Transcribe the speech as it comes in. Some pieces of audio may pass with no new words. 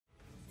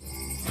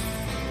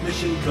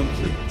Mission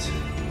complete.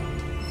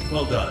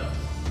 Well done.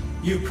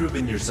 You've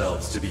proven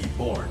yourselves to be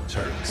born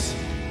Turks.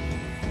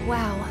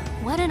 Wow,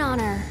 what an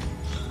honor.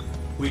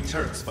 We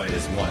Turks fight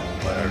as one,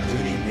 but our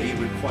duty may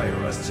require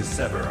us to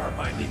sever our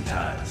binding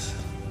ties.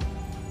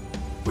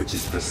 Which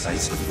is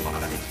precisely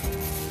why...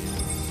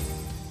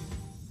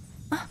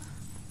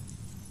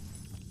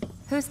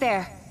 Who's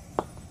there?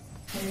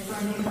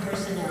 Confirming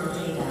personnel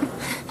data.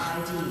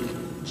 ID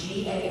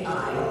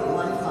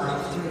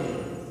GAI-153.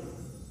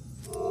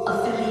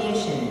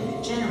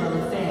 Affiliation,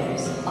 General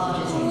Affairs,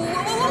 Auditing.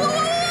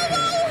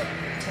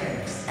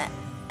 Turks.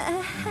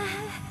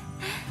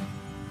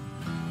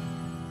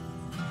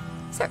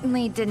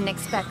 Certainly didn't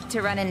expect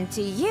to run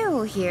into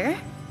you here.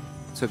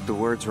 Took the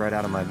words right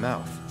out of my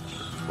mouth.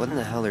 What in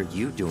the hell are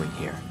you doing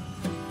here?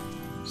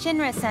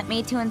 Shinra sent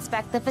me to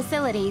inspect the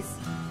facilities.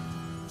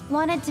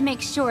 Wanted to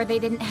make sure they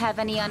didn't have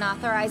any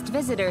unauthorized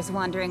visitors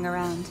wandering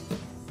around.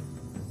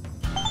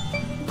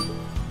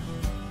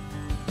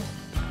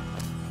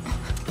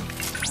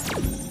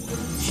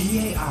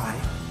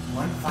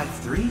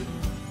 GAI-153?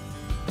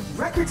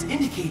 Records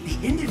indicate the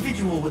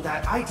individual with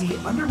that ID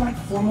underwent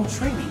formal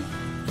training.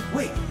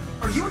 Wait,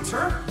 are you a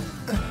Turk?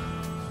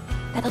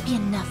 That'll be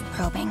enough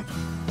probing.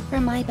 For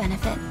my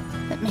benefit,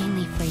 but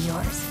mainly for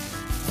yours.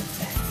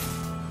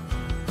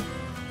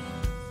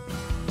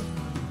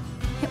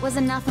 It was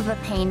enough of a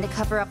pain to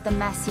cover up the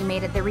mess you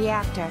made at the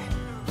reactor.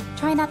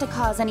 Try not to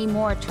cause any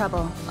more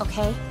trouble,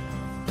 okay?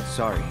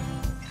 Sorry.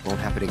 Won't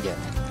happen again.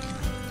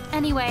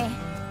 Anyway,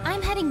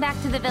 I'm heading back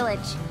to the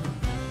village.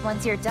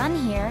 Once you're done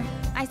here,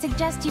 I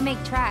suggest you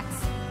make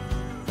tracks.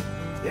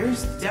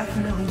 There's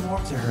definitely more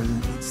to her than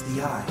meets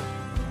the eye.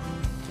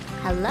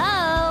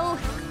 Hello?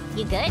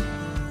 You good?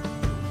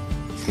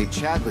 Hey,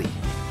 Chadley.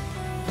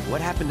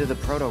 What happened to the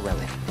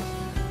proto-relic?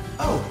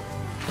 Oh,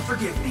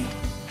 forgive me.